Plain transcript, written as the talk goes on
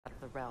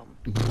the realm.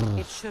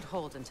 It should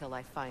hold until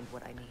I find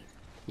what I need.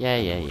 Yeah.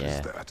 What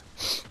is that?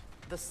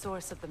 The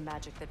source of the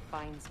magic that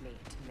binds me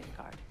to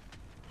Midgard.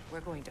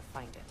 We're going to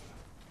find it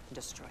and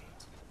destroy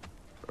it.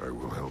 I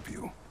will help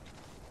you,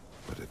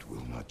 but it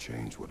will not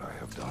change what I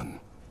have done.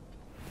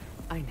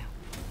 I know.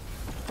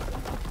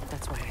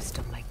 That's why I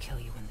still might kill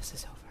you when this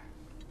is over.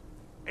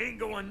 Ain't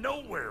going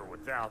nowhere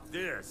without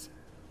this.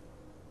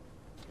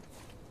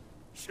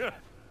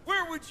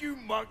 Where would you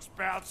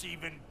muckspouts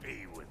even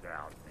be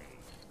without me?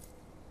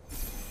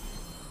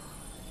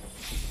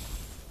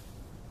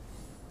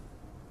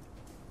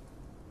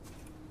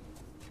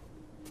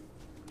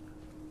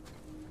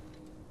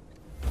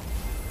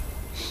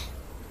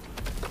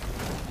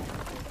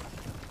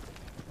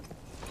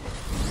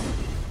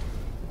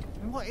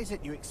 And what is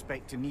it you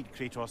expect to need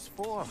Kratos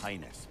for,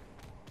 Highness?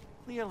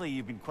 Clearly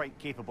you've been quite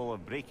capable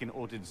of breaking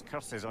Odin's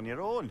curses on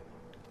your own.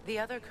 The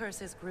other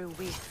curses grew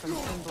weak from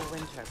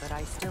Fimbulwinter, but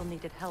I still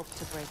needed help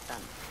to break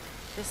them.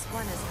 This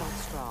one is held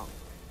strong.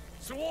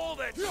 So all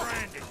that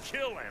trying to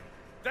kill him,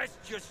 that's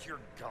just your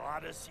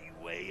goddessy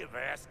way of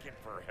asking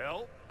for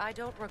help? I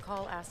don't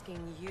recall asking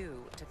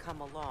you to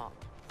come along.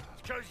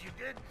 It's 'cause you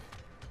did.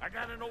 I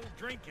got an old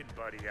drinking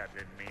buddy I've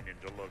been meaning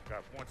to look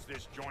up once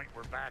this joint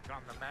were back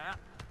on the map.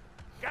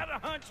 Got a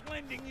hunch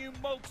lending you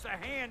mokes a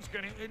hand's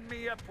gonna end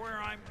me up where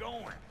I'm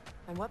going.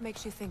 And what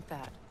makes you think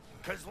that?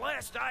 'Cause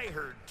last I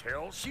heard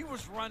tell, she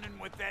was running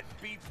with that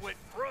beefwit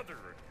brother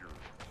of yours.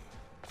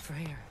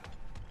 Freir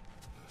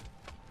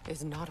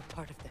is not a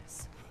part of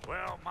this.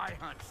 Well, my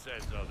hunch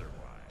says otherwise.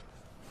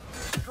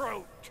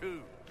 Stroke,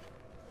 too.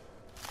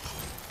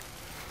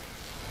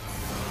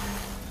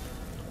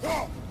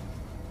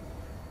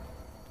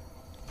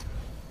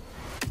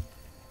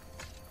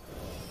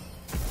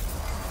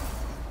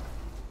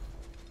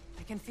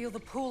 I can feel the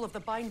pull of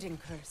the binding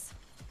curse.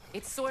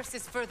 Its source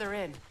is further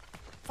in.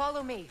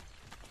 Follow me.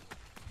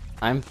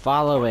 I'm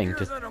following. You're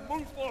Just gonna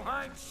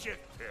Muspelheim shit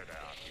pit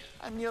out here.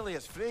 I'm nearly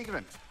as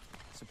fragrant.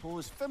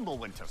 Suppose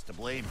Fimbulwinter's to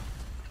blame.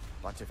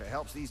 But if it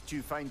helps these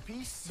two find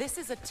peace... This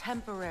is a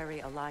temporary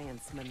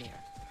alliance, Mimir.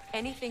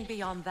 Anything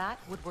beyond that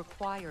would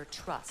require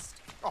trust.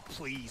 Oh,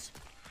 please.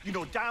 You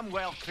know damn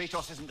well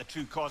Kratos isn't the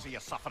true cause of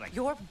your suffering.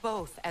 You're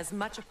both as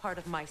much a part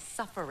of my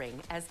suffering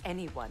as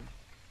anyone.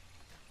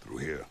 Through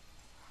here.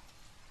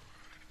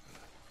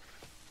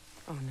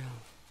 Oh no.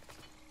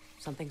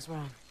 Something's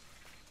wrong.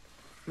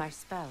 My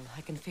spell,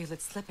 I can feel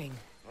it slipping.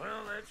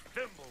 Well, that's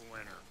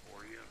Fimbulwinter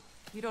for you.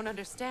 You don't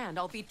understand.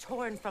 I'll be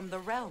torn from the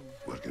realm.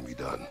 What can be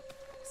done?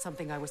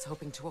 Something I was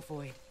hoping to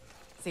avoid.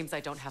 Seems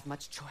I don't have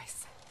much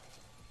choice.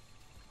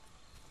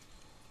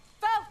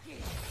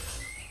 Falky!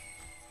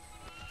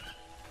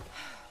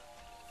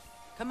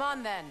 Come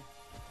on then.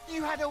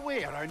 You had a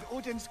way around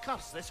Odin's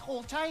curse this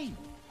whole time.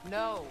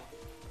 No.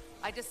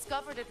 I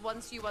discovered it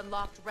once you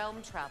unlocked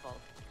realm travel.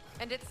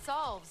 And it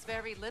solves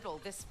very little.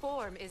 This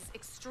form is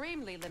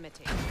extremely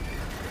limiting.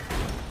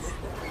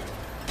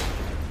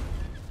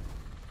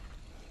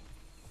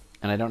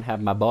 and I don't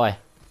have my boy.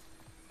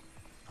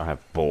 I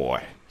have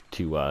boy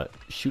to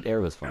shoot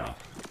arrows for me.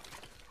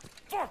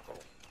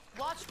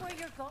 Watch where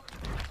you're going.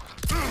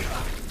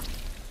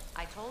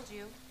 I told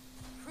you.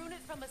 Prune it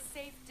from a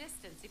safe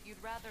distance if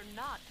you'd rather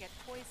not get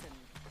poisoned.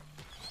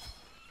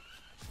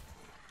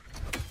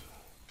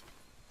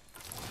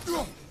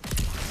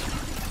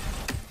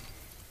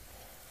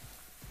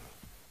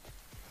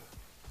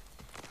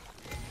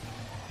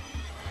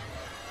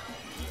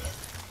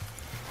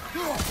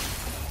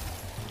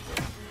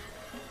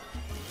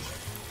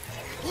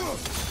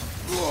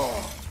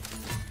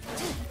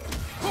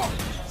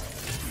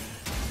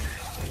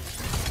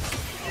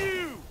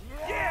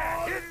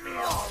 Yeah, hit me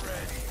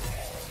already!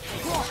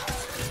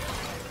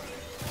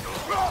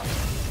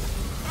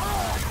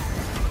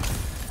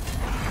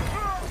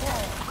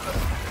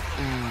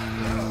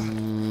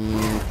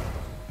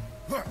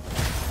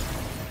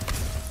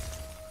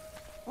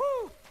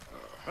 Woo!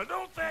 But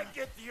don't that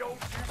get the old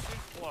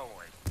juices flowing?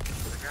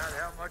 Forgot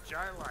how much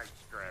I like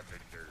scrapping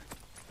dirt.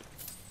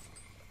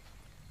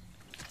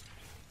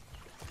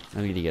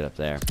 I need to get up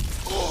there.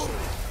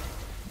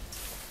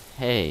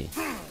 Hey.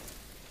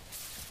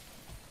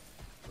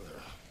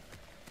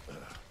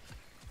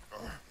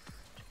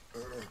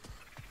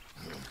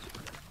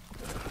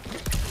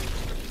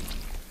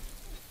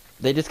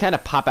 They just kind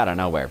of pop out of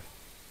nowhere.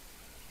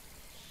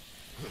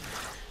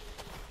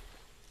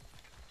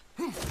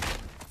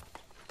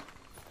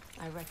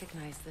 I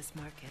recognize this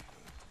market.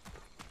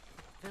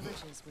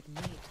 Villages would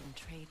meet and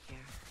trade here.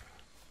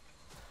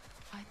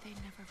 Why'd they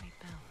never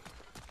rebuild?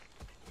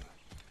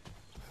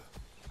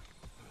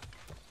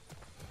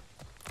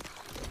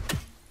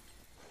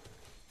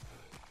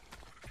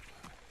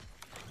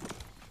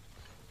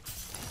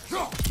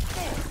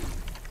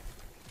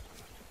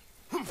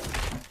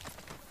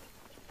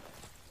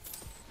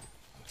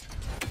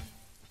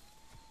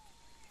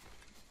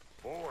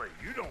 Boy,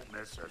 you don't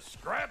miss a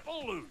scrap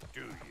of loot,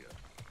 do you?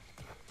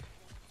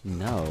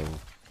 No.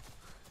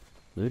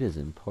 Loot is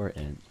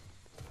important.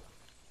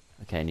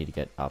 Okay, I need to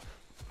get up.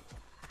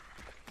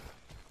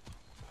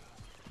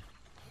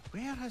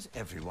 Where has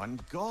everyone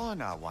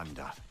gone, I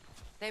wonder?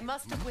 They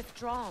must have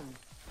withdrawn,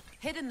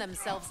 hidden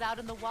themselves out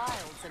in the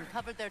wilds and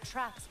covered their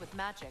tracks with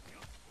magic.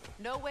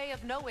 No way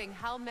of knowing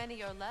how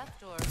many are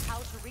left or how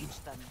to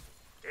reach them.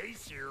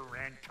 Aesir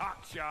ran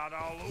cockshot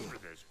all over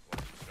this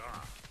place, huh?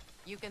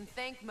 You can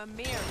thank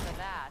Mimir for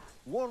that.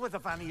 War with the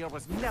Vanir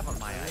was never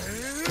my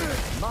idea.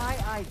 My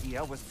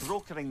idea was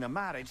brokering the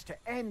marriage to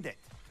end it.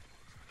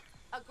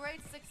 A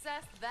great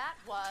success that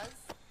was.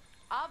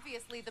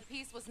 Obviously, the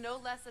peace was no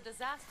less a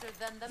disaster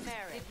than the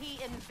marriage. Did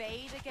he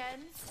invade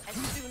again as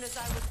soon as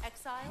I was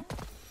exiled?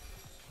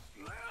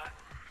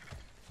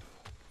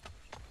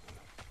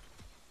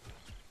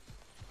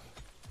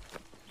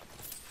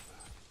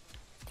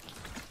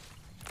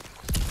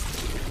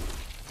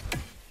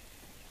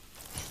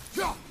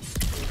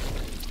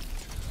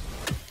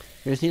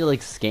 You just need to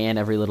like scan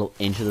every little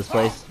inch of this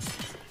place.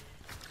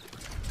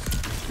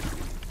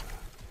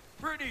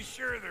 Pretty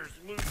sure there's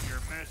loot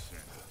you're missing.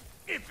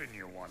 If and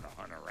you want to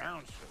hunt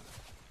around some.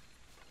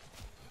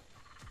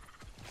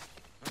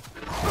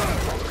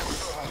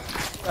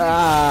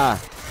 Ah!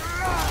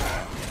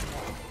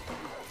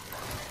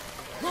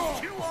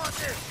 You want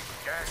this,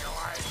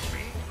 gaggle-eyed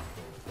me?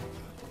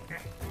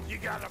 You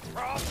got a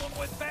problem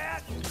with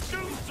that?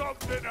 Do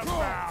something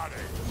about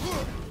it!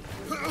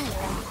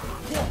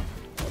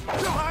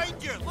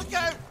 Behind you! Look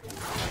out!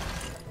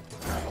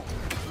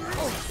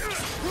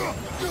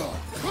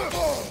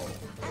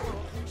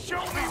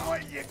 Show me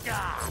what you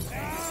got!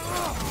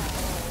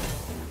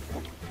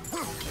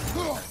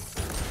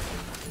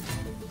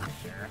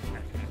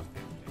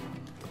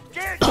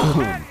 Get your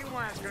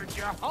paddywhacker,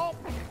 you hope!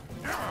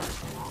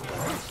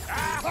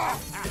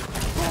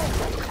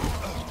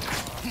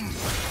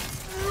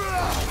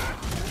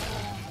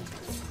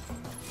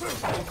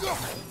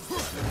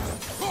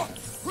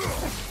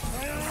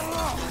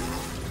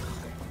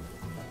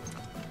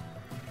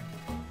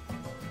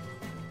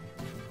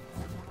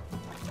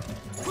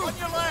 On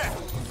your left!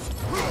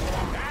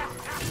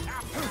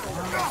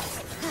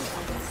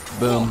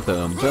 Boom,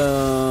 boom,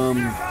 boom,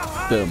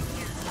 boom.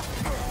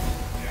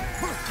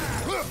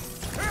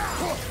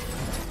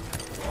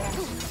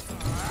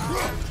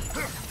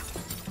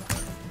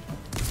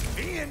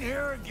 Being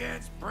here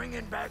again's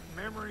bringing back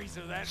memories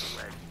of that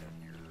wedding of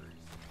yours.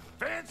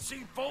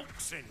 Fancy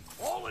folks and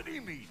quality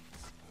meetings.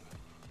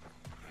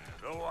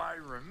 Though I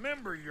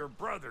remember your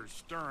brother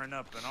stirring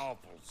up an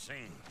awful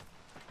scene.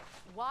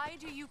 Why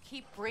do you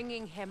keep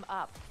bringing him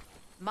up?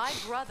 My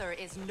brother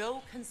is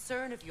no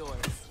concern of yours.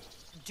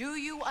 Do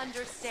you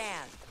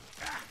understand?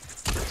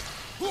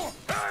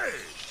 Hey!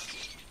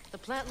 The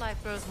plant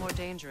life grows more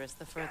dangerous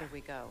the further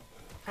we go.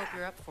 Hope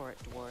you're up for it,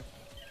 dwarf.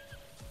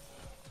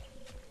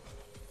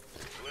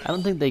 I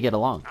don't think they get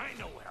along. I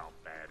know how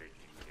bad it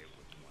can get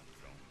with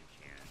one's own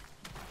kin.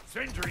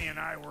 Sindri and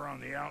I were on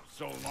the out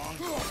so long,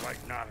 it was like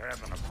not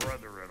having a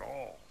brother at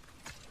all.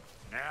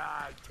 Now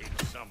I take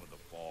some of the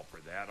fall for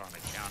that on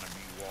account of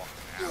me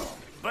walking out.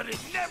 But it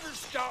never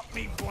stopped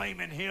me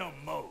blaming him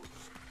most.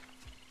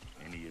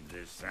 Any of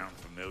this sound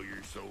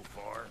familiar so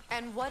far?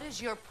 And what is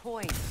your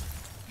point?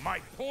 My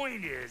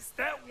point is,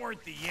 that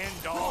weren't the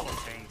end all of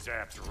things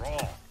after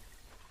all.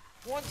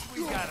 Once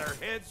we got our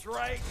heads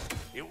right,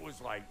 it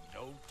was like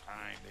no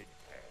time had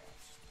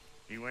passed.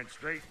 He went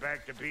straight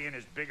back to being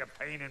as big a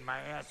pain in my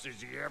ass as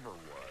he ever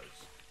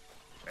was.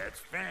 That's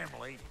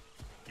family.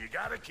 You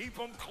gotta keep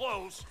them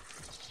close,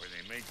 or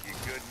they make you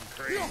good and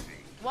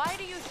crazy. Why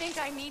do you think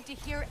I need to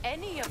hear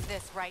any of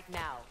this right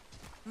now?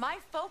 My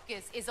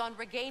focus is on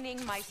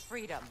regaining my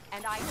freedom,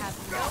 and I have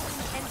no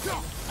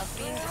intention of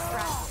being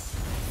distracted.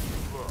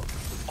 Look,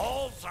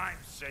 all I'm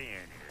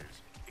saying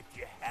is, if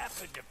you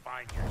happen to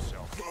find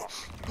yourself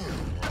talking to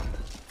your brother,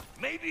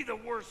 maybe the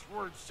worst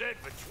words said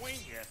between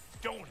you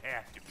don't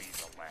have to be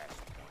the last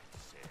one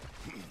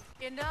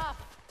said. Enough!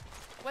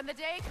 When the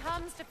day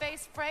comes to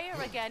face Freir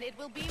again, it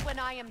will be when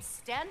I am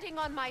standing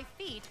on my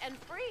feet and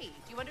free.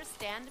 Do you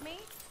understand me?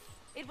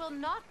 It will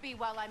not be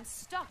while I'm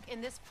stuck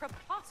in this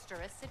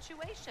preposterous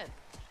situation.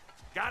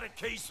 Got a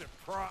case of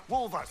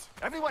Wolvers,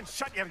 everyone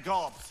shut your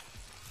gobs!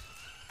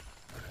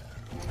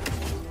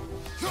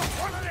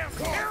 One of them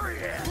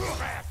hairy-ass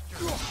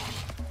bastards!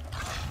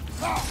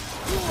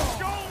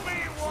 Show me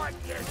what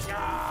you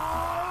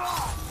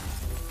got!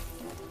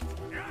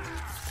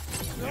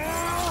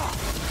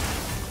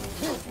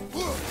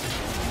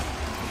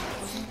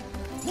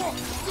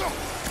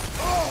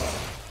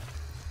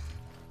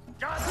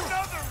 Got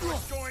another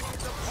one joining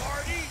the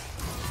party!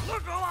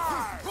 Look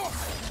alive!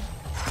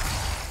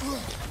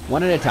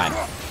 One at a time.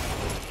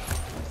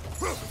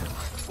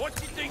 What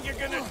you think you're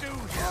gonna do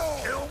here?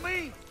 Kill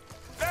me?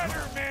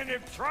 Better men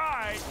have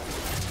tried.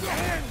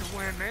 And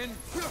women.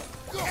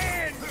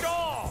 And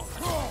dogs.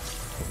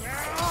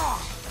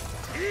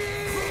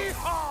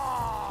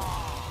 Yee-haw!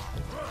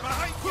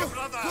 Behind you,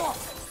 brother!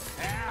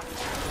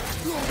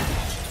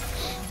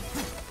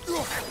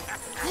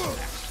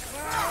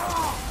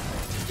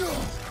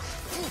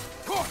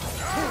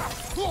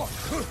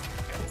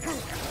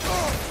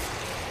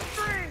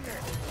 Bring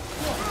it!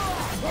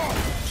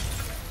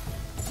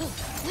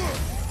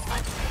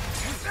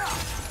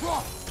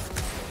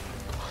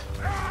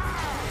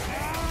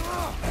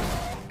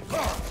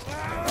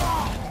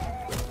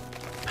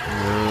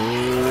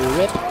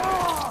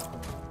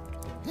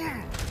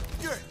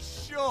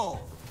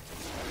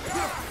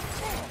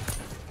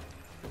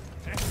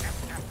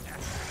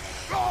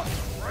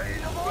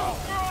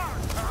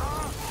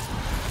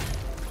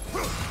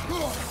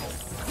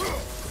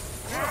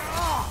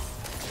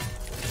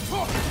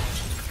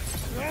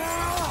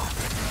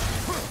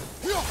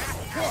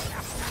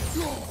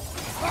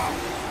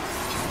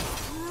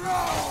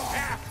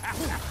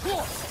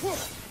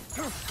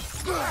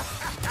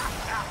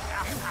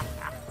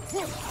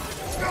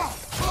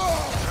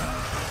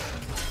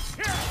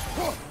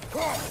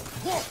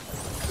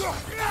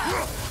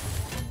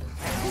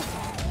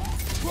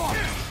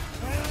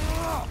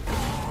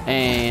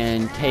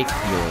 And take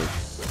your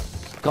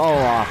skull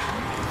off.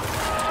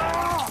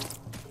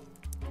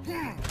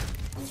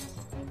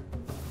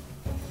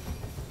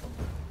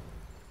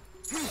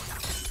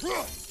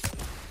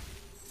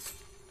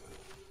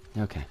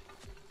 Okay.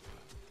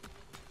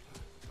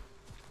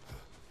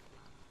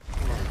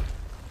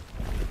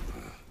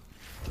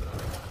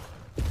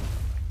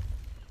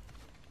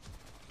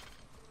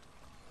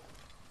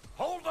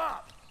 Hold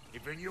up!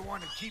 If you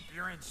want to keep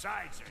your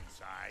insides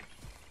inside.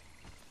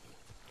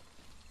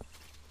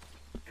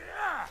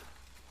 Yeah!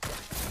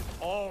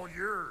 All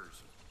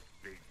yours,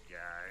 big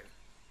guy.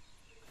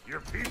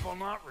 Your people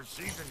not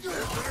receiving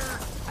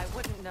visitors? I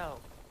wouldn't know.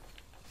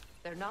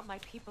 They're not my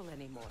people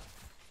anymore.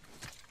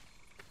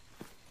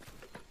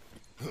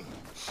 Come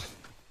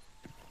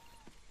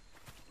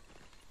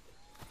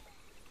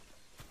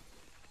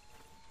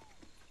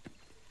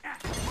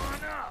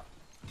on up.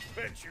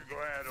 Bet you're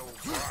glad old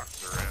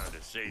Brock's around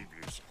to save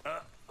you.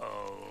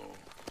 Uh-oh.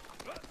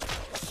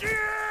 Shit!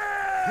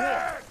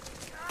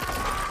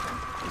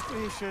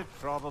 We should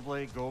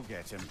probably go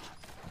get him.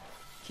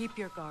 Keep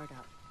your guard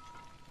up.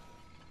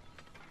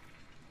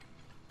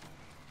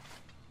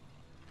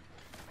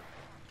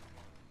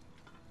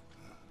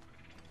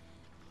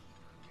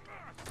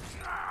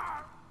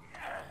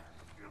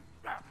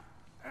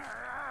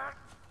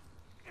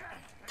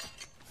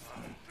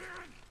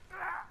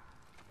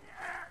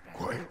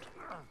 Quiet.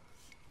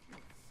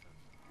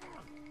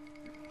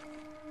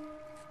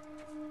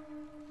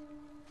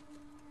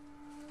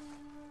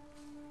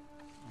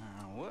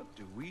 What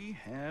do we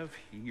have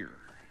here?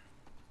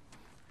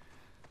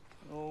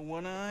 Oh,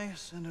 One Eye,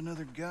 send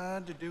another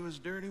god to do his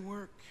dirty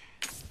work.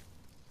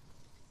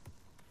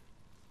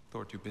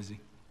 Thor too busy?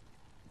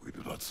 We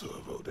do not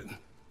serve Odin.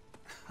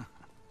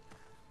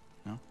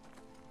 No?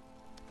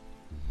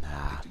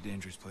 Nah. Too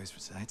dangerous place for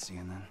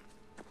sightseeing, then.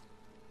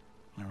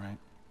 All right.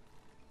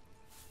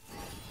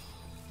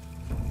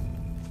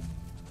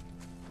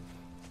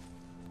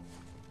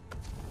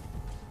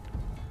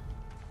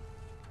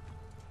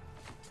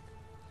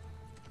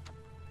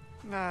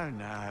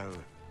 Now.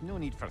 No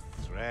need for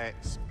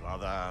threats,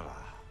 brother.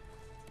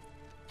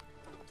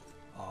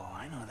 Oh,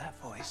 I know that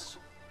voice.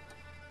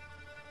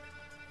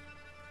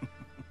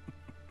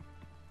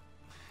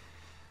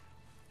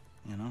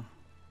 You know,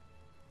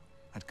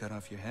 I'd cut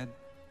off your head,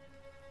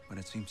 but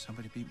it seems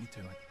somebody beat me to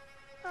it.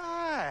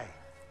 Aye.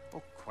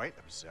 Oh, quite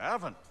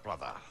observant,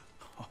 brother.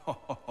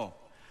 Oh,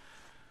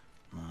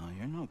 no,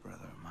 you're no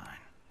brother of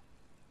mine.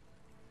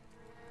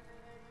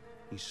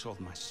 You sold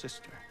my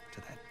sister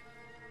to that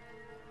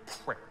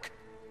prick.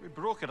 We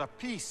broke it a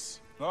piece.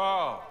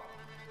 Oh!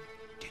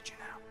 Did you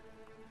now?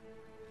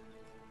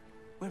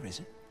 Where is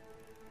it?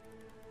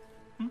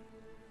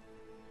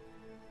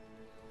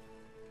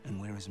 And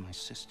where is my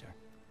sister?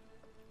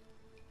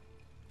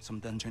 Some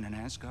dungeon in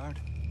Asgard?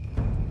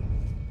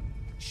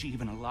 Is she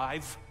even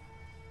alive?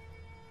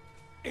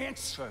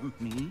 Answer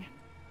me.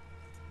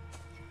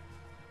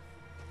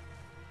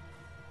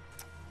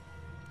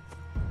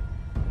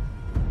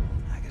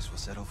 I guess we'll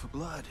settle for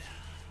blood.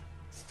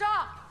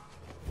 Stop!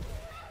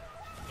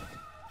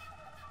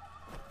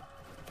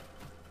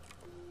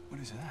 What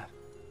is that?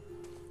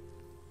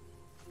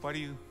 Why do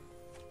you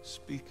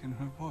speak in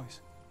her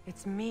voice?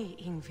 It's me,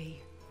 Ingvi.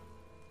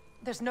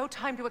 There's no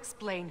time to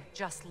explain,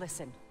 just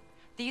listen.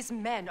 These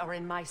men are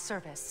in my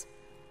service.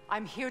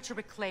 I'm here to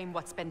reclaim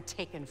what's been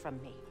taken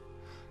from me.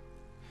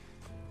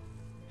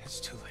 It's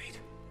too late.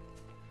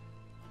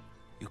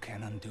 You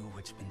can't undo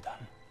what's been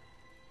done.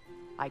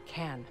 I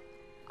can.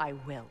 I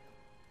will.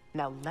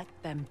 Now let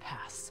them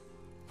pass.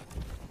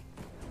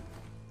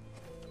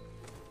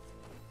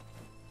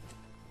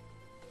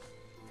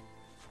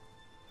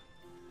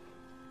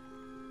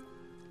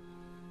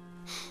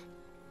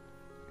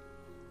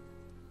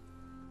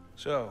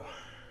 So,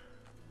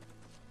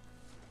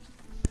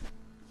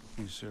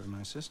 you serve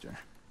my sister.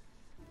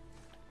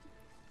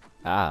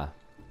 Ah.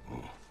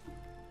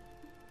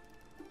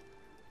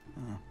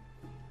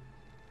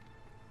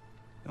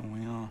 Don't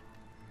we all?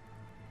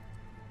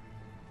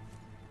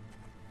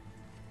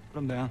 Put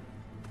him down.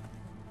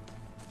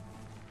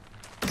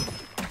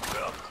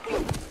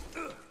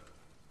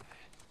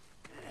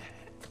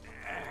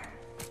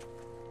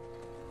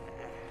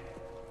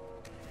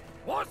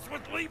 What's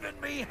with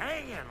leaving me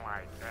hanging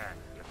like that,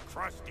 you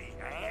crusty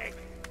hag?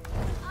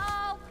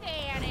 Oh,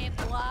 can it,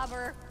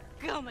 Blobber?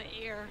 Come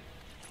here.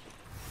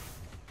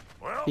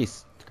 Well,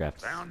 Peace,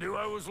 Scraps. found who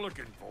I was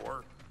looking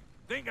for.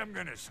 Think I'm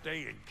gonna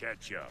stay and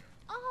catch up.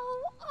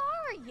 Oh,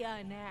 are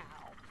ya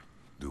now?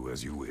 Do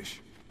as you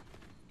wish.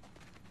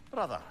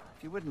 Brother,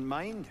 if you wouldn't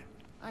mind,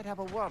 I'd have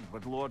a word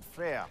with Lord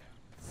Freir.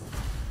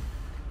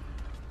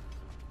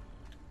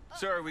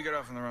 Sorry we got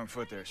off on the wrong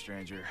foot there,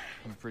 stranger.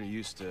 We're pretty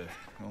used to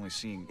only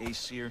seeing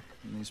Aesir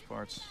in these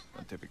parts.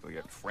 Don't typically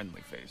get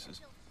friendly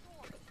faces.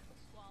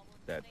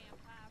 That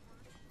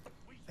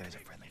is a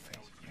friendly face.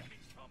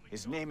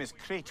 His name is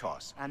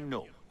Kratos, and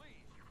no,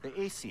 the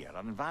Aesir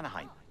are in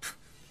Vanaheim.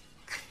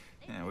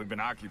 Yeah, we've been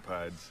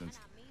occupied since...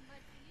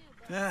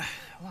 I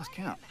lost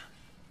count.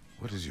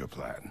 What is your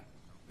plan?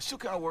 Still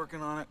kind of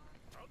working on it.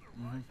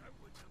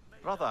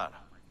 Brother,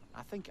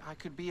 I think I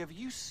could be of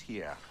use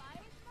here.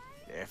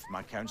 If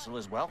my counsel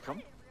is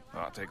welcome.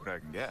 Well, I'll take what I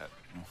can get.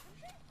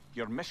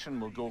 Your mission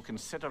will go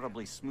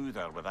considerably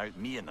smoother without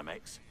me in the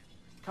mix.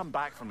 Come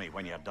back for me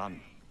when you're done.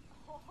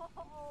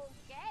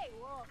 Okay,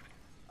 well,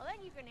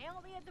 then you can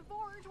help me at the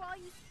forge while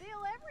you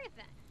spill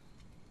everything.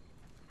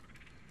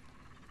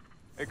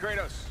 Hey,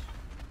 Kratos.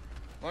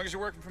 As long as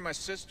you're working for my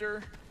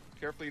sister,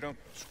 careful you don't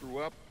screw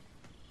up.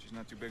 She's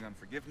not too big on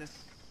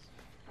forgiveness.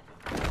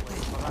 I'm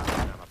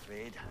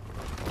afraid.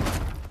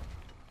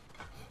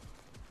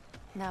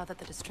 Now that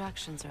the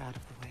distractions are out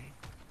of the way,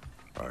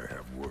 I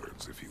have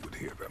words if you would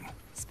hear them.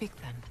 speak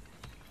then.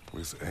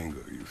 This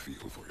anger you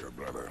feel for your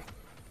brother,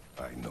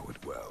 I know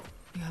it well.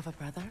 You have a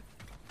brother?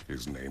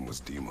 His name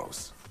was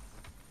Deimos.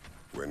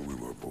 When we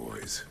were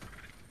boys,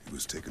 he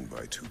was taken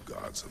by two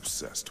gods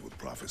obsessed with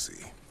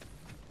prophecy.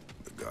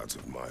 The gods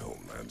of my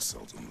homeland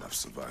seldom left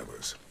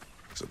survivors,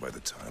 so by the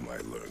time I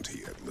learned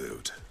he had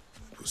lived,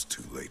 it was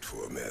too late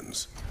for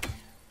amends.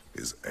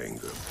 His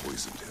anger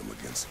poisoned him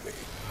against me.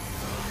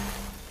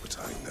 But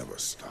I never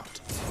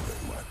stopped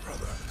loving my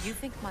brother. You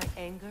think my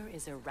anger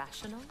is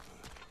irrational?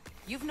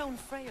 You've known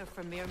Freir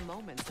for mere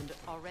moments, and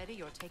already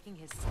you're taking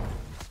his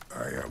side.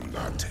 I am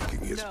not taking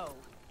his... No.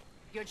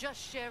 You're just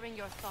sharing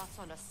your thoughts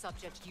on a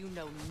subject you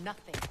know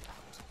nothing about.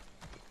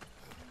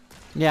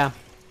 Yeah.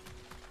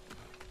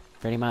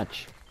 Pretty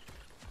much.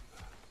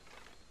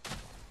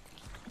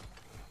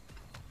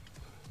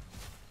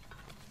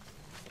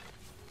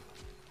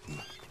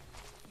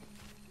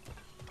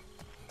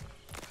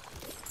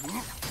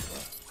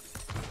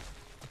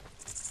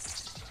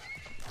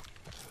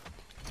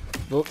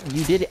 Well,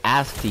 you did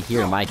ask to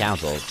hear my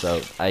counsel,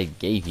 so I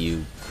gave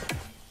you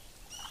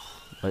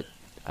what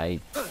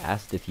I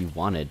asked if you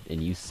wanted,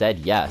 and you said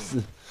yes.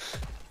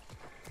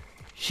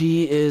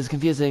 She is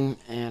confusing,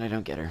 and I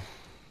don't get her.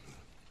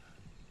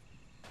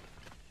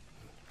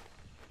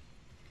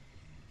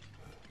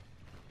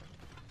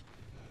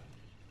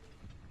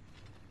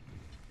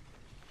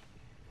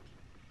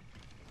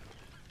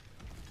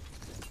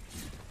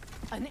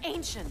 An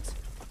ancient!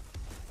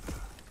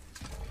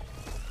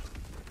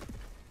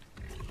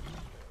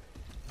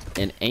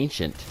 An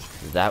ancient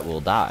that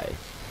will die.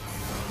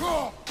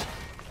 Oh,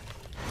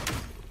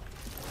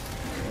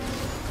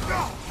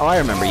 I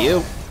remember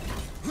you.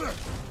 Grab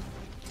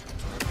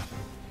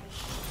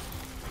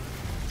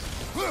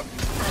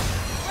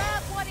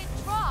what it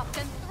dropped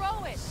and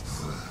throw it.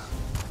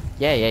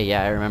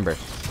 Yeah, I remember.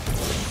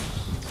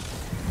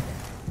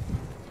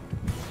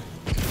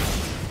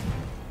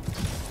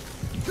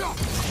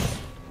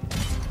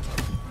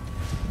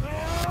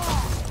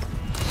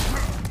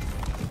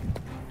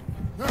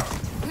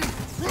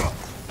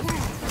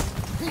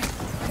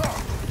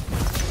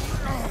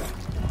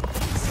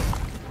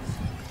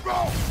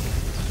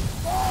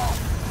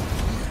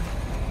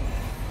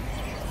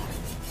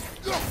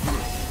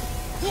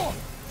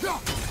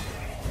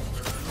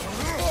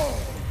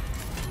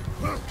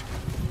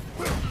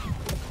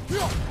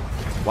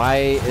 Why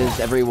is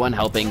everyone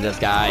helping this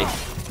guy?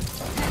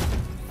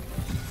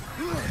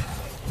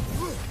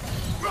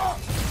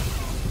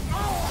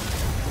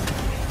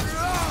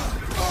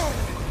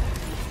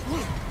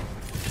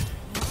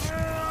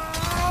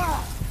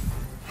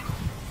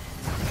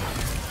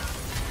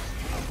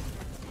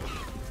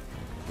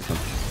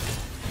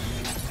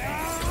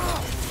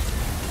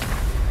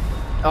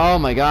 Oh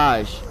my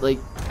gosh, like,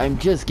 I'm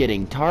just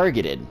getting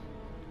targeted.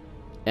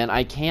 And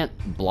I can't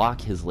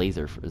block his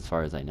laser as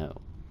far as I know.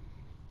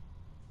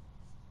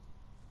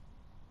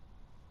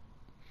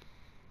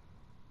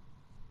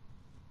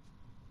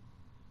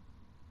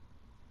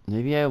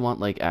 Maybe I want,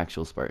 like,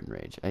 actual Spartan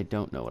Rage. I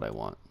don't know what I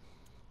want.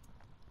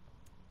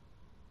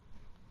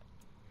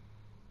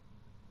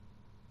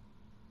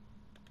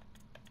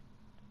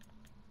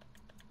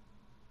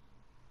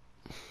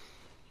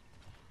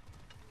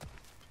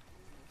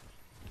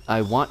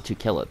 I want to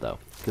kill it, though.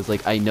 Because,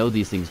 like, I know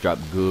these things drop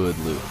good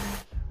loot.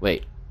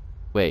 Wait.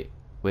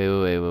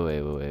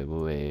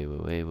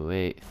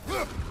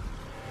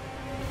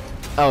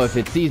 Oh, if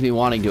it sees me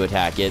wanting to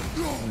attack it,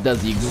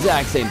 does the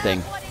exact same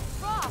thing.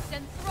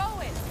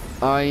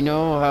 I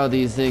know how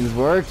these things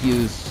work,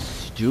 you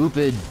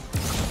stupid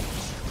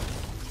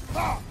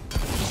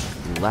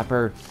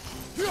leper.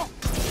 I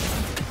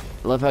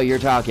love how you're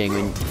talking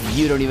when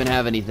you don't even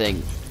have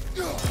anything.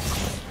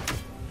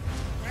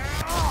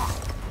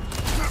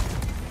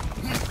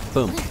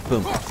 Boom,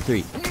 boom,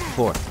 3,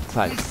 4,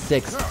 5,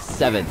 6,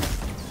 7.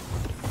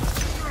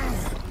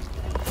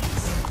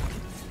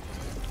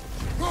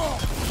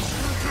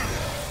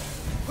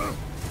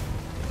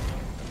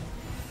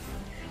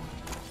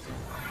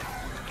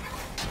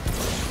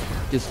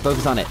 Just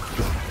focus on it.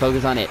 Just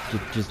focus on it.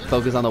 Just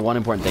focus on the one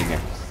important thing here.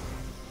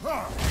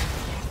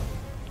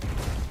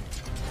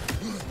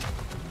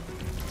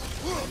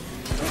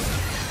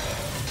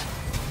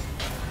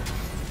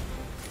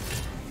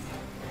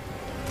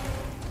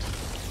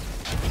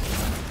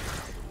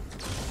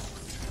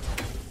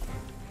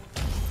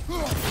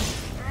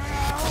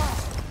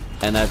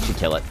 And that should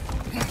kill it.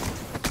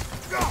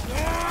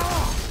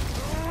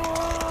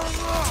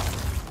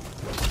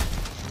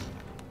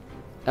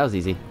 That was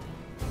easy. You've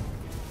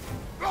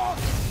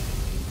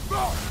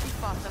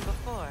fought them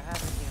before,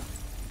 haven't you?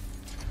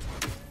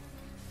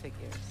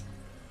 Figures.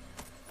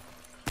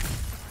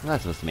 What's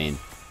that supposed to mean?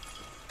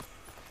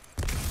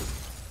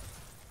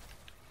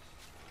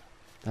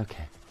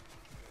 Okay.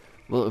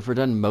 Well, if we're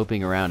done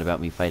moping around about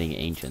me fighting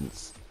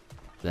ancients,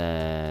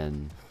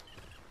 then...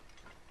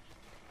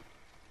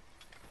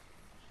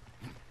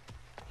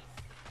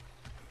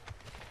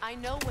 I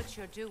know what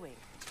you're doing.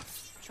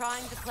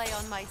 Trying to play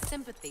on my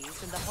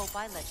sympathies in the hope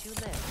I let you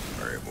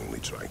live. I am only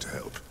trying to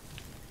help.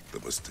 The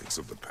mistakes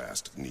of the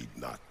past need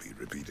not be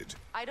repeated.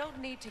 I don't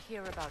need to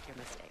hear about your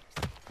mistakes.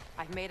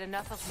 I've made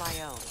enough of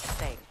my own,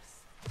 thanks.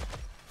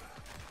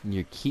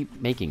 You keep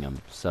making them,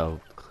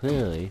 so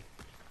clearly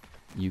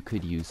you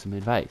could use some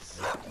advice.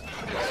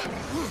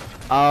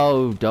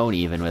 Oh, don't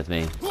even with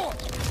me.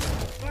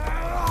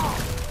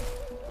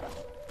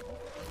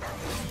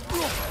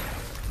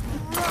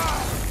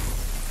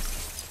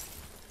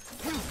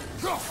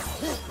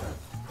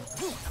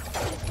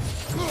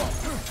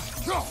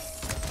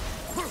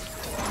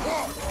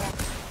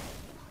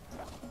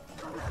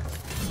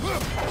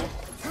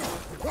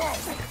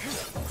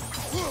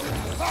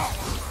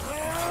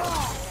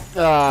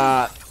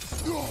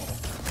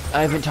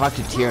 I haven't talked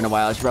to Tyr in a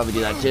while. I should probably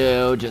do that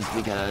too, just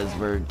because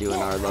we're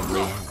doing our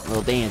lovely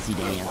little dancey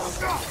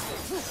dance.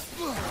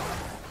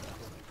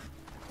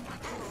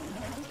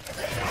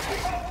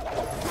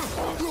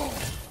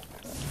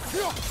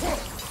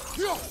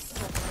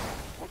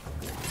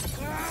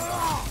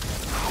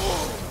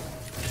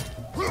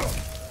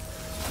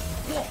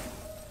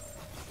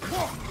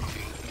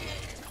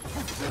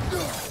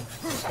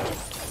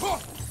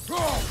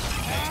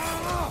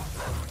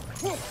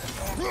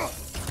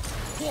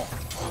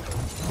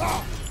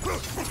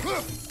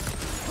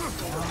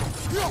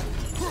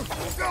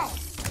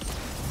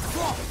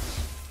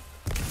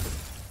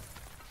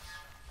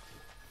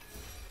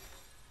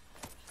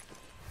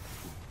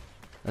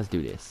 Let's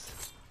do this.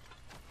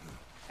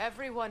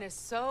 Everyone is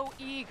so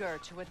eager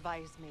to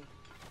advise me,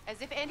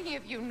 as if any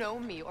of you know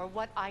me or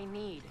what I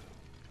need.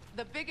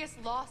 The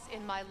biggest loss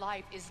in my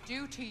life is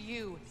due to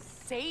you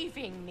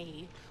saving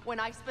me when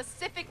I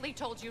specifically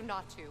told you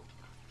not to.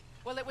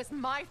 Well, it was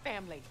my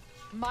family,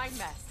 my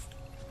mess.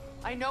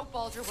 I know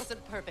Baldur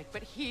wasn't perfect,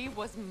 but he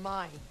was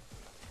mine.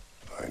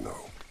 I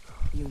know.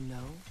 You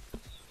know?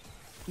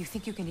 You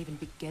think you can even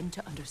begin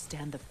to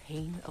understand the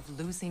pain of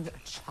losing a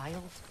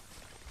child?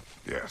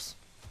 Yes,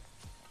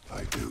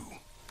 I do.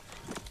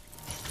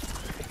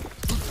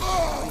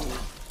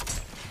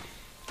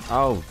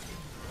 Oh,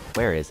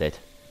 where is it?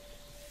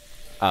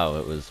 Oh,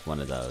 it was one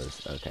of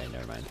those. Okay,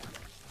 never mind.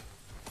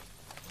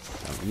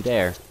 Don't you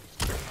dare.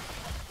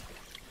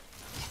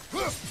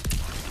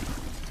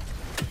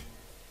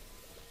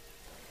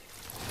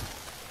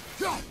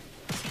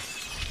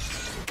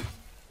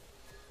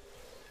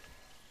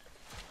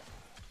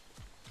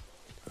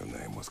 Her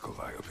name was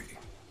Calliope.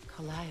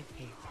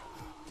 Calliope.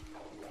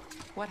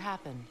 What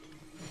happened?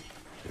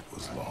 It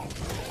was long ago.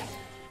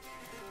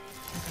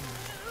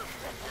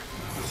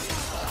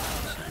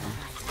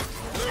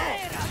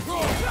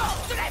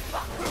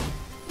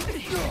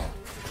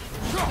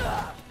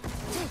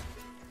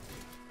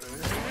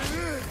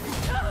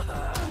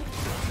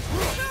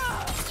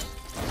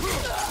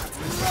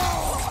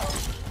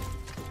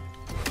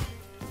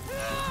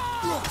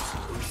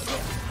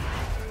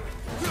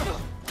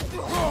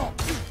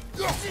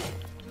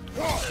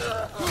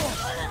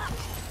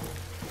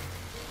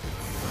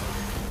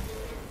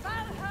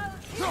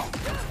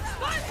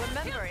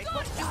 Remember, it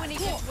won't do any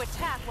good to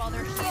attack while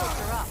their shields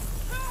are up.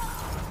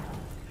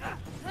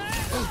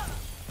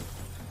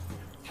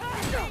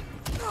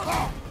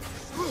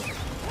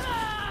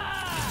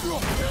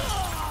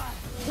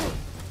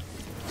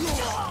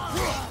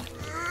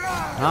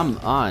 Come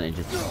on and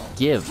just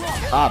give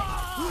up.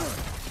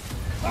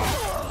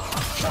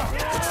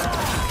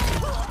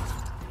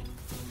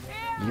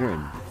 You're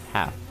in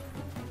half.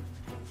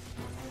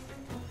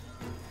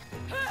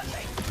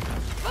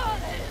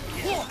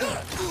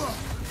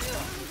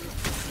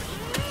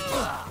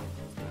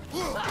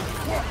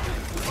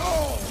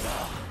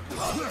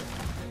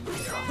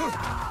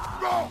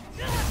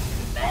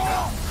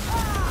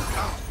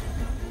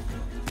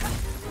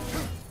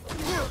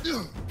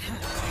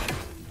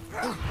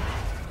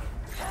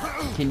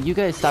 Can you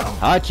guys stop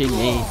touching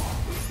me?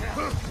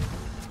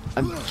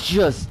 I'm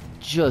just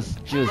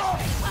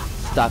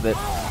stop it.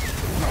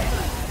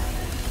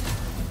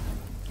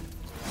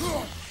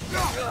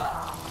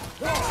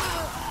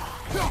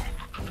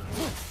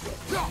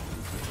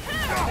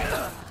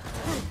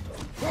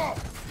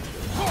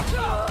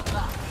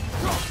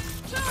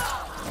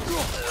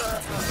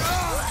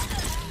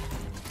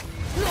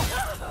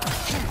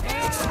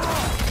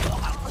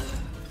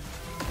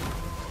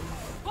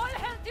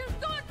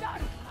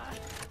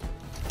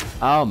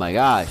 Oh my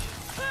gosh.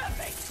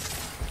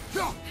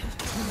 There's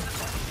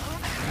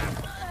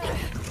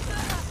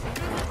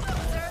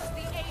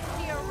the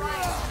Aesir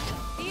right.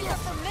 These are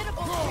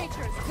formidable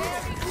creatures, very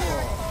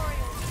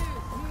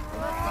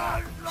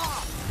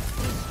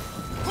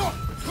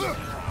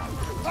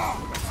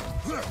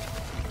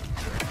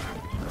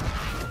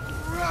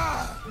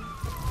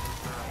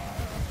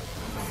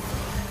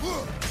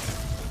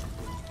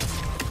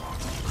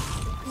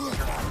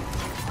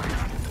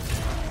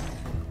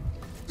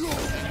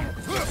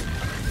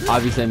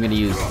Obviously, I'm gonna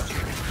use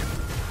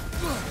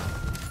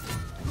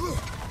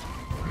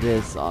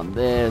this on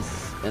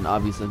this, and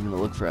obviously I'm gonna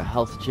look for a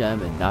health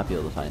gem and not be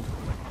able to find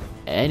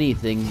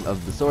anything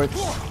of the sorts.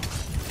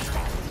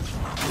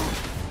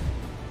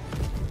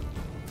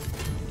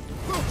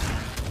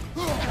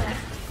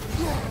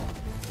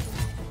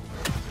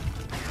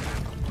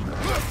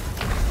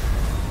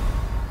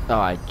 Oh,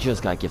 I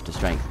just got Gift of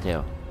Strength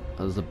too.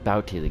 I was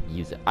about to like,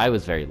 use it. I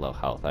was very low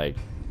health. I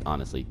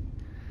honestly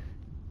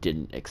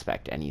didn't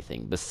expect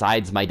anything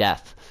besides my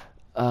death.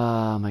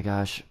 Oh my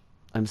gosh.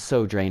 I'm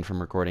so drained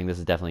from recording. This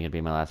is definitely going to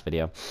be my last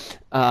video.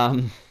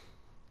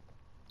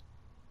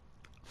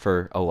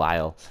 For a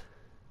while.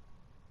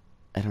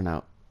 I don't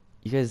know.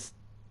 You guys,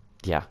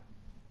 yeah.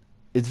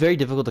 It's very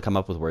difficult to come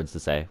up with words to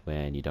say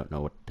when you don't know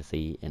what to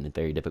see, and it's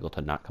very difficult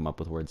to not come up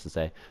with words to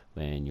say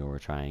when you're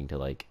trying to,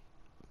 like,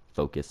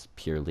 focus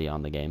purely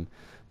on the game.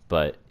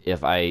 But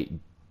if I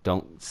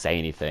don't say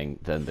anything,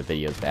 then the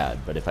video's bad.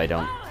 But if I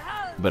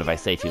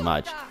say too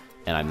much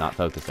and I'm not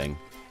focusing,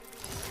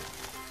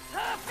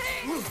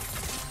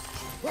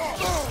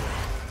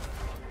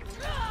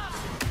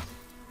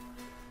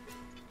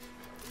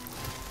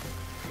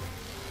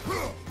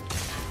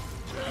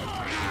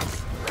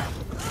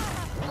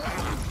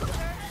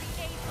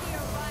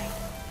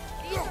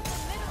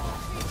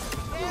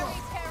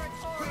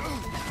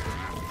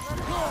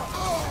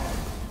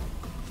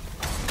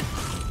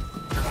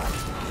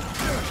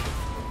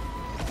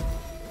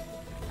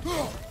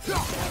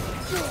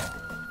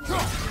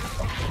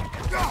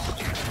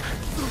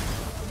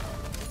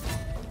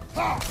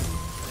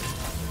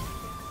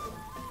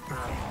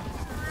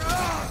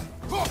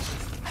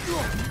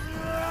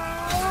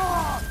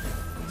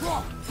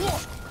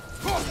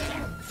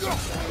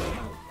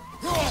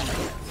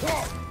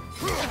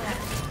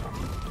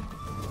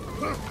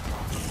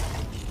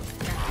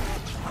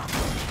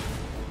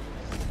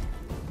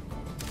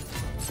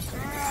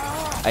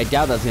 I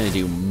doubt that's going to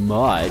do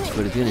much,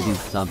 but it's going to do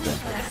something.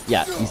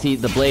 Yeah, you see,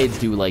 the blades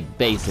do, like,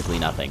 basically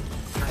nothing.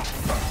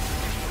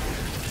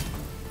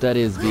 That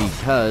is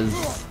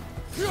because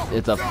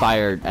it's a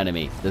fire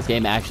enemy. This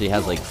game actually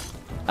has, like,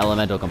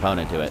 elemental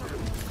component to it.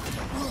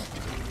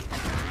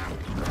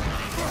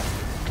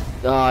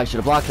 Oh, I should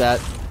have blocked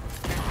that.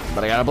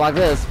 But I gotta block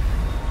this.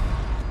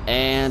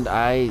 And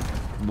I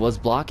was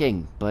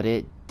blocking, but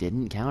it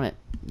didn't count it.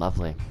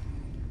 Lovely.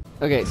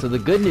 Okay, so the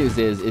good news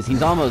is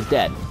he's almost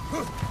dead.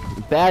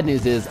 The bad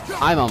news is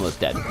I'm almost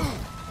dead.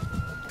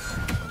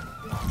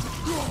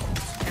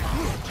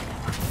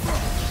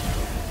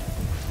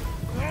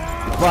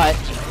 But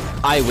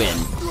I win.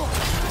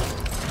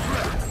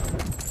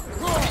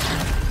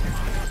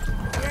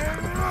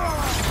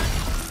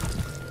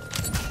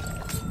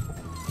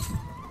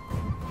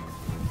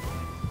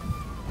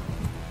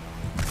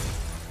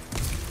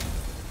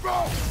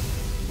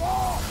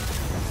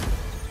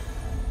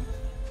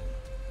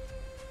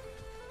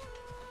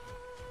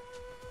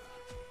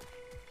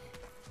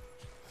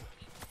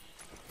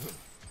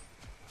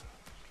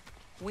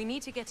 We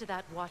need to get to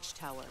that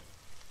watchtower.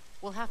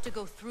 We'll have to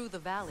go through the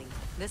valley,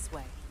 this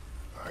way.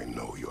 I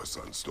know your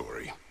son's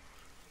story.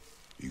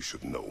 You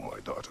should know my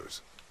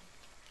daughter's.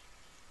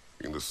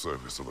 In the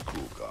service of a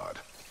cruel god,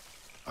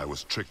 I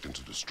was tricked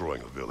into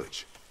destroying a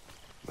village,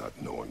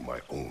 not knowing my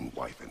own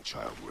wife and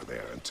child were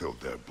there until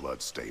their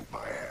blood stained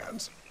my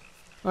hands.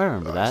 I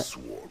remember that. I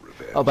swore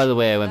revenge. Oh, by the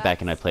way, I went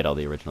back and I played all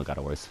the original God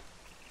of Wars.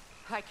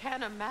 I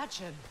can't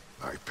imagine.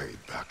 I paid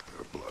back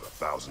their blood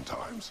 1,000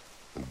 times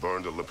and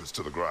burned Olympus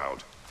to the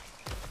ground.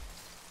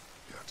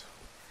 Yet,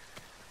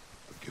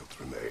 the guilt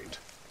remained.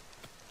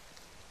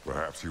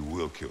 Perhaps you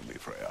will kill me,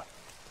 Freya,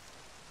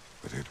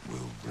 but it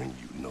will bring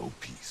you no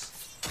peace.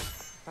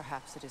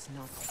 Perhaps it is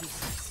not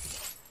peace I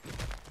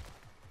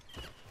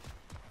seek.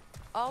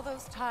 All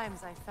those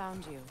times I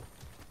found you,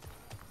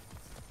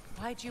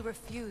 why'd you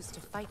refuse to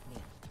fight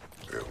me?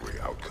 Every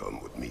outcome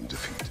would mean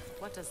defeat.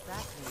 What does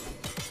that mean?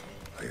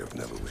 I have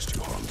never wished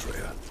you harm,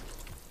 Freya.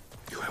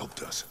 You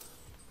helped us.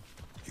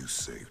 You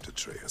saved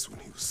Atreus when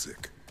he was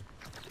sick.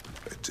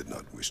 I did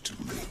not wish to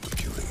live with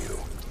killing you,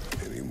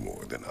 any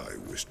more than I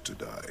wished to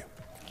die.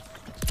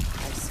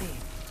 I see.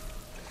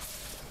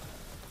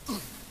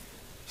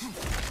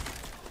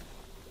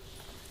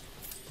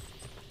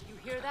 You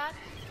hear that?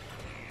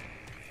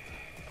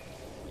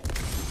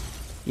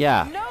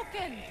 Yeah.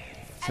 Noken!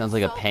 Sounds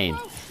like a pain.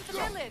 Close to the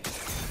village.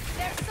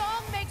 Their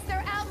song makes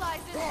their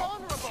allies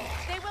invulnerable.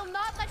 They will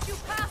not let you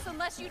pass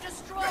unless you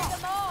destroy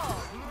them all.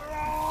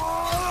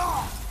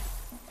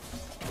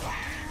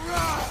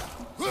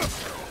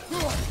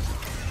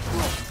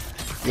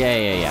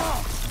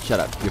 Yeah. Shut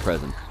up. You're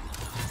frozen.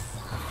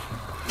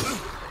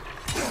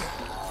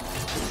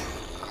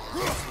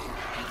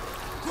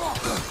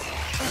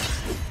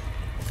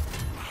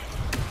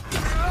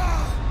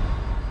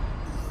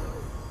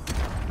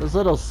 Those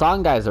little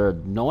song guys are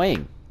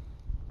annoying.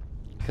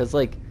 Because,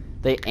 like,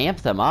 they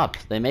amp them up.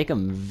 They make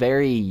them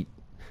very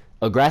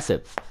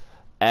aggressive.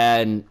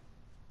 And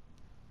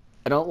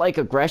I don't like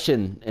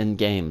aggression in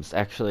games,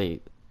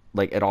 actually,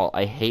 like, at all.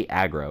 I hate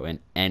aggro in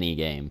any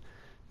game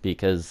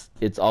because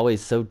it's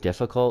always so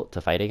difficult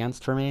to fight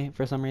against for me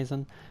for some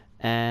reason.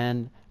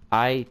 And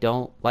I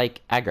don't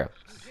like aggro.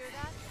 You hear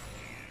that?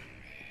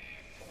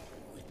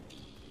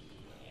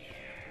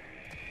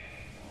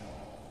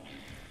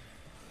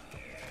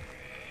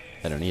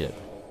 I don't need it.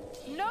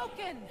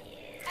 Noken!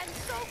 And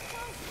so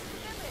close to the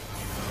village!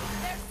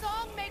 Their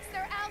song makes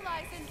their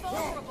allies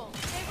invulnerable.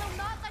 They will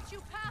not let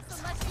you pass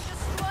unless you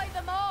destroy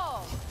them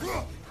all!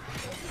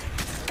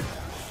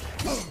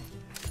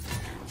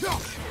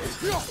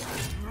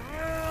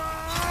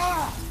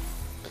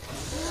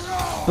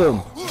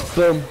 Boom,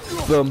 boom,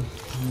 boom,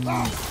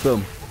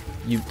 boom.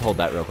 You hold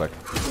that real quick.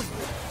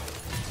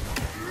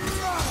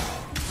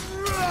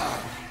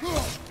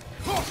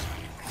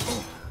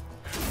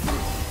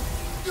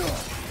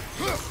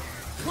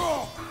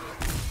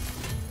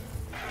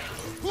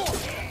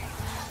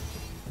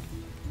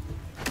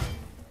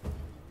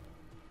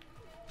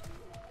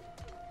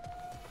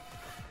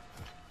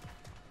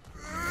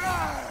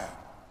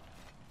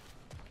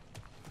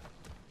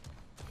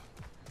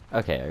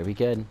 Okay, are we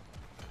good?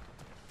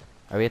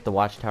 Are we at the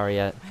watchtower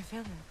yet? My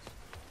village.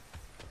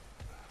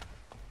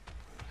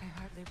 I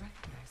hardly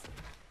recognize it.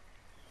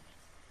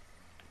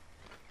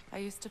 I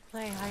used to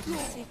play hide and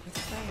seek with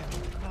Freir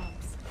in the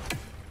crops.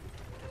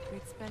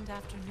 We'd spend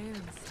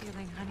afternoons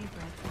stealing honey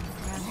bread from the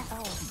grand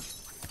hall.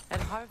 At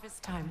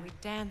harvest time, we'd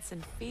dance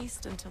and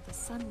feast until the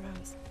sun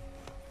rose.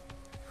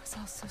 It was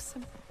all so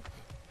simple.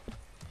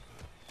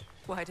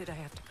 Why did I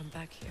have to come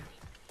back here?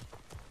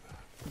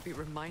 And be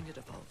reminded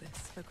of all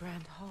this? The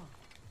grand hall.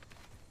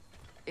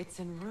 It's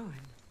in ruin.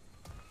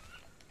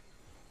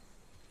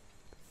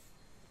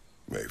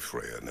 May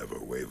Freya never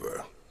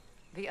waver.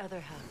 The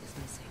other half is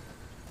missing.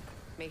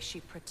 May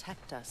she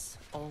protect us,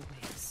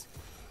 always.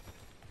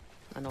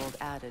 An old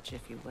adage,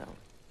 if you will.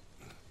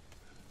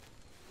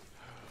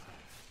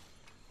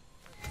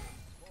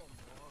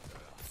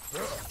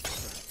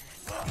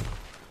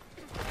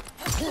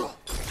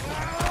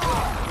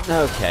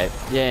 Okay,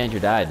 yeah, Andrew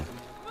died.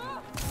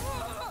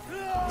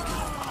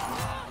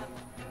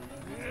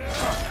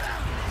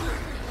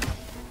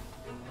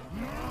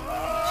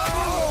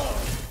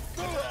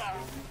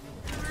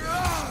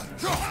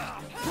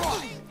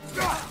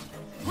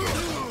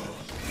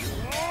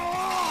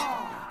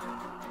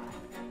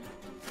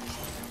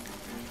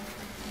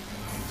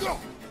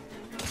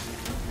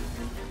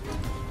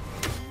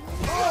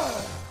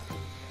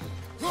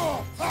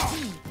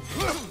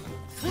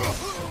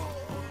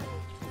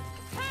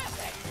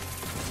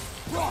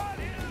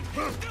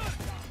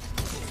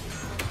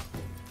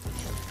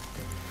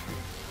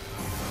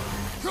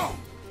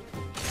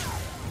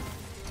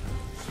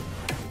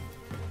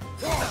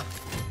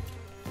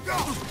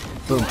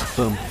 Boom,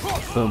 boom,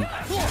 boom,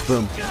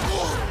 boom.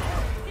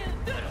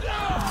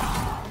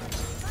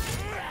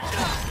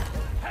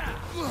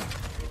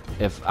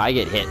 If I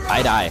get hit,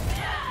 I die.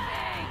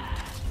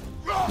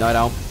 No, I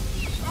don't.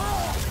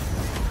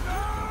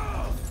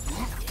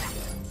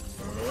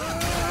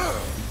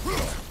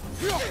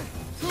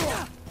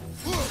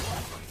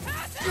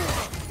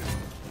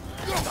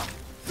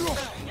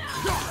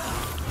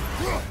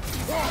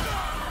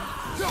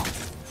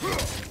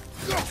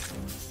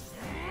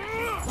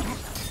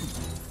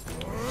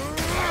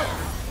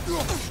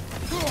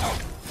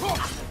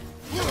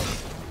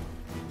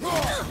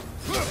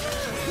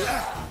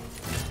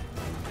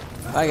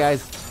 Bye,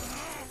 guys.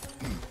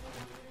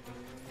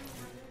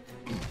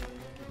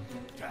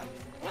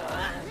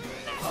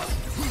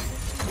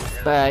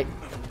 Bye.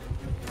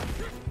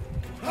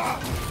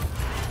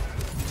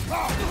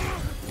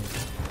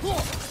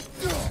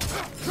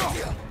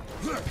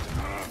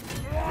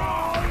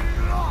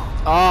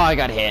 Oh, I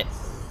got hit.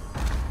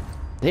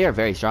 They are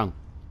very strong.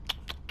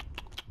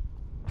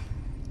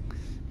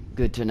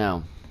 Good to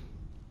know.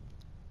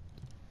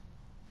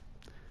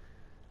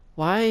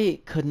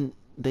 Why couldn't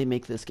they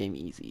make this game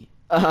easy?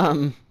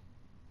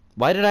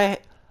 Why did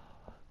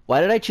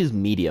I choose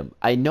medium?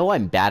 I know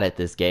I'm bad at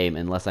this game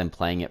unless I'm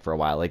playing it for a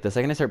while. Like, the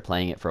second I start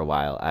playing it for a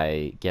while,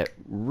 I get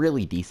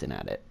really decent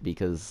at it.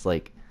 Because,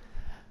 like,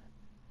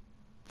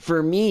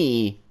 for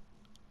me,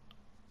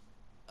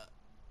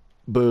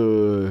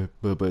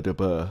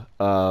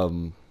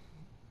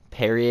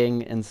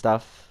 parrying and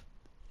stuff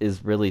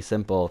is really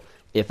simple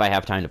if I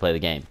have time to play the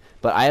game.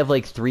 But I have,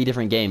 like, 3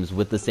 different games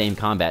with the same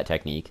combat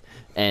technique.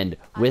 And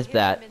with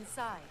that... them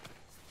inside.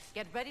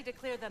 Get ready to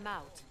clear them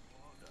out.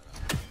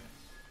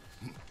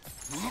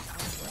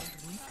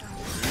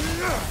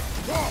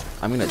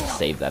 I'm gonna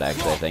save that,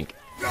 actually, I think.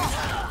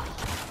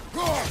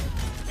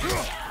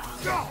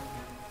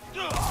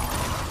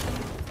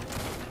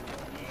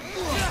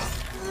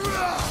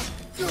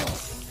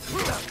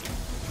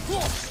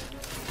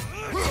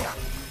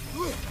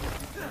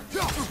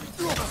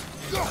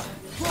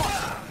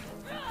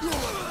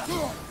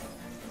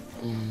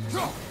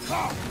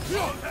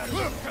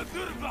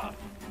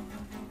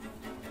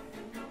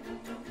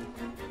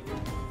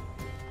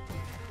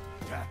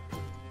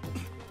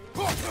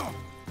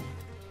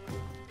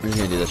 I'm just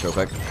gonna do this real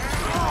quick.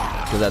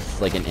 Because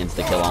that's like an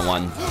insta-kill on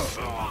one.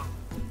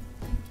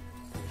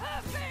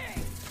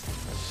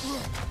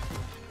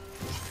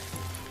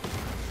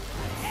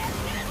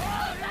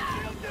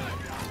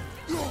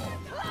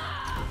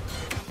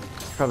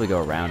 Probably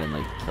go around and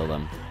like kill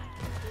them.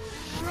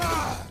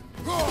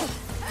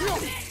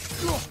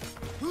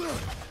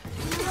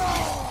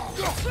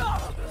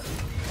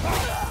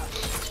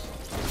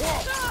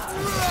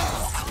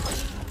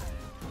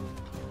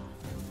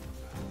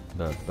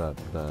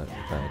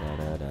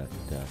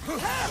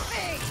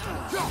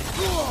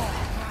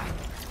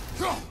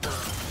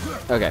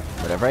 Okay,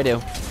 whatever I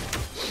do,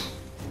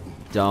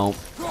 don't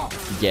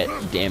get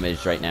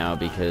damaged right now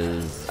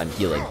because I'm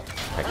healing,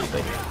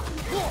 technically.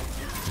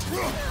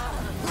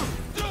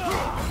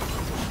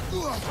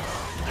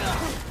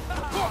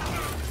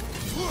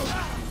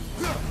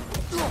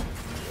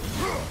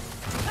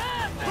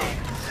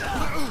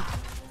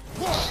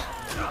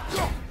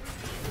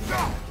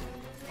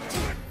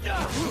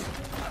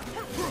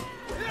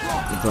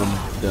 Boom,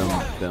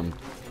 boom, boom.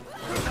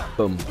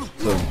 Boom,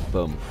 boom,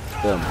 boom,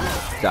 boom.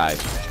 Die.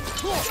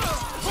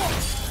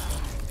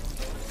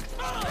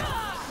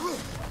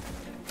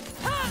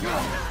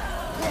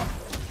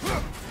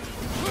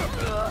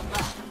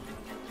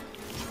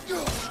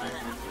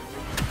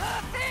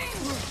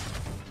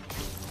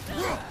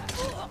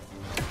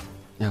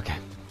 Okay.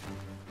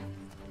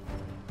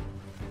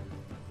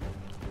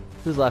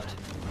 Who's left?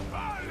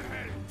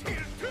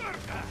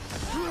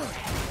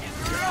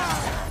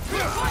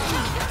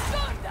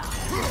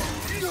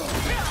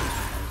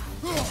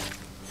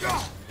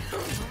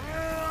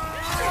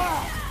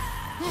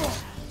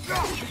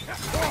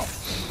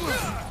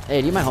 Hey,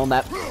 do you mind holding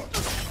that?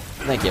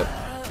 Thank you.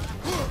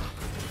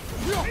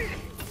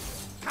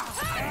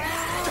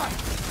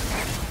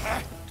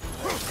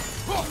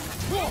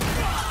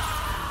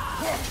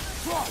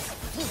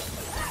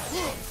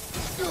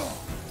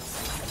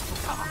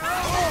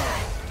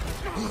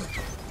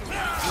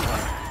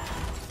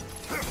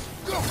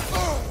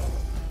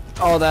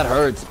 Oh, that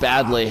hurts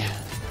badly.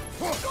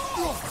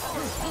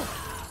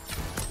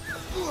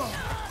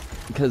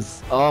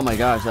 Because, oh my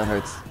gosh, that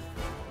hurts.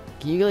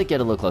 Can you like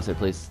get a little closer,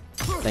 please?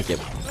 Thank you. I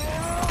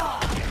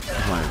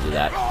just wanted to do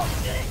that.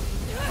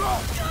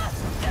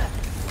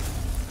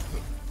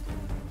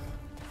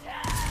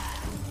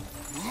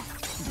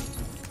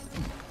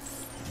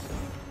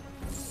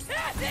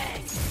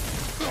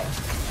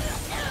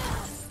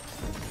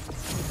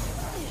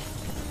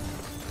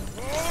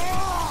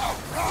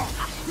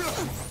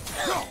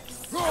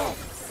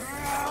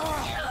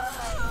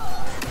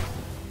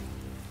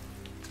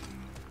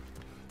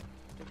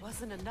 It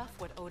wasn't enough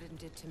what Odin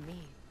did to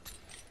me.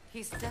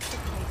 He's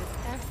desecrated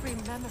every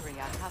memory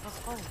I have of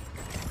home.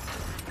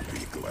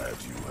 Be glad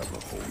you have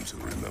a home to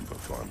remember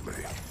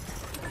fondly.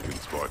 In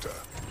Sparta,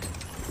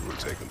 we were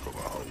taken from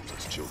our homes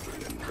as children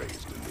and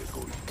raised in the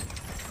Agodi.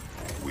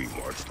 We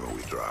marched or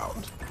we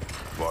drowned,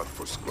 fought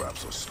for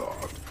scraps or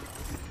starved.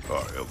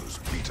 Our elders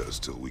beat us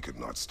till we could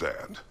not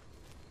stand.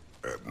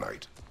 At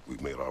night, we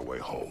made our way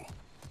home,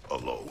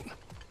 alone,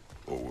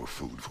 or were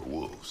food for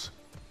wolves.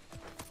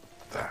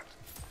 That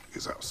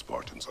is how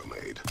Spartans are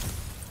made.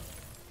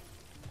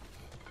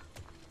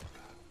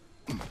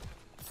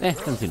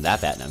 Doesn't seem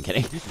that bad. No, I'm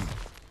kidding.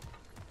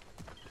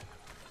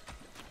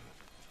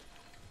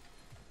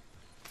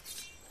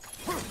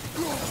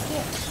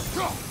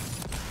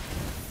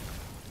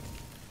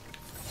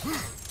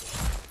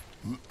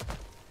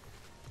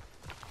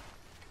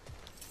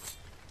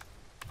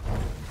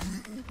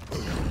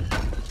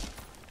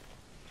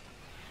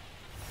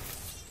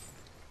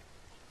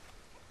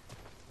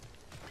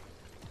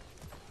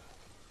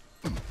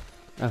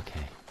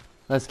 Okay,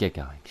 let's get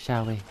going,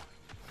 shall we?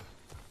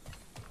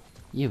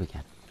 You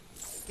again.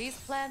 These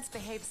plants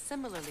behave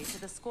similarly to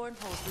the scorn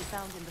holes we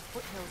found in the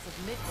foothills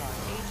of Midgard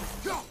ages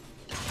ago.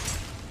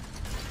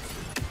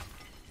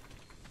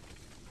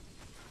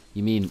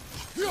 You mean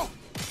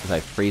if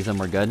I freeze them,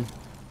 we're good?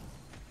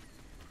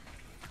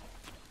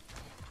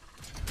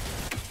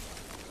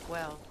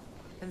 Well,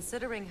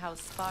 considering how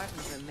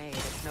Spartans are made,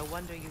 it's no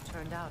wonder you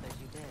turned out as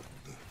you did.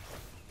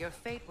 Your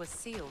fate was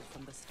sealed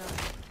from the start.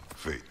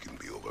 Fate can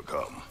be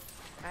overcome.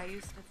 I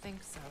used to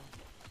think so.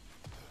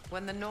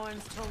 When the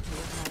Norns told me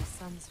of my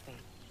son's fate,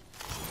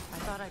 I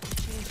thought I could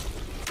change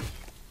it.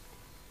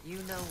 You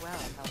know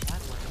well how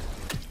that went.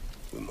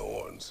 The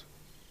Norns,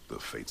 the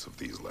fates of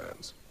these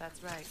lands.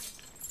 That's right.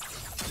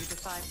 You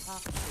defied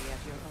prophecy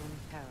at your own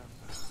peril.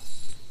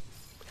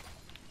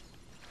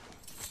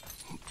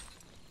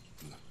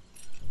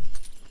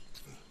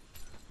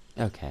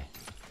 Okay.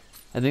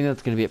 I think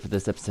that's going to be it for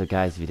this episode,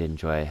 guys. If you did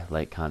enjoy,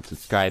 like, comment,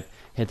 subscribe,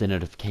 hit the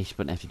notification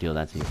button after you do all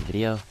that to the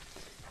video.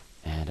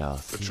 And I'll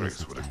see The you Trace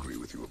next would time. agree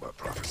with you about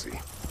prophecy.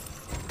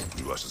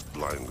 He rushes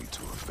blindly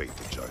to a fate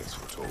the giants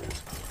foretold.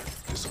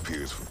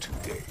 Disappears for 2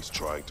 days,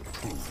 trying to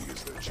prove he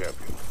is their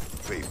champion.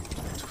 Fabled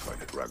to fight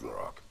at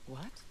Ragnarok.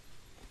 What?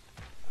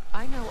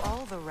 I know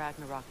all the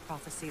Ragnarok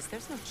prophecies.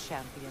 There's no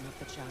champion of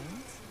the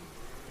giants.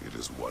 It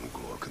is one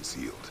gore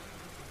concealed.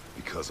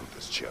 Because of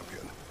this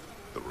champion,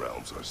 The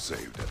realms are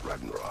saved at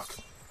Ragnarok.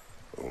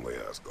 Only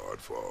Asgard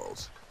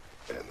falls,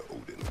 and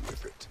Odin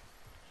with it.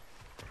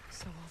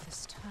 So all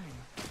this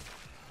time,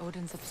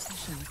 Odin's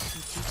obsession with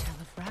every detail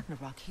of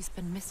Ragnarok, he's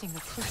been missing a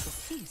crucial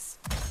piece.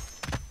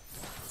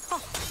 Huh.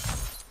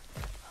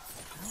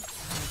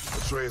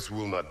 Atreus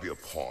will not be a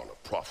pawn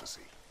of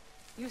prophecy.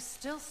 You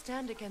still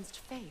stand against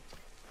fate,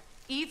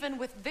 even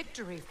with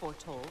victory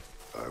foretold.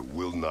 I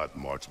will not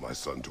march my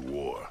son to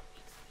war.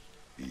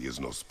 He is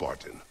no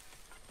Spartan.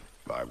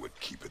 I would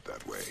keep it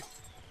that way.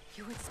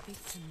 You would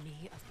speak to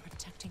me of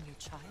protecting your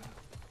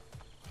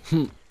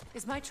child?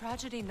 Is my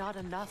tragedy not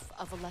enough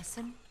of a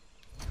lesson?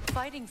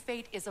 Fighting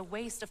fate is a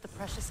waste of the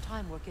precious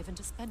time we're given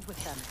to spend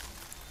with them.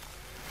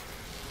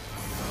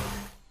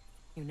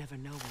 You never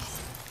know when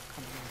someone will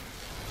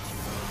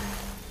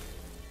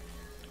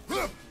come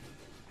along.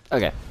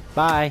 Okay,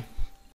 bye.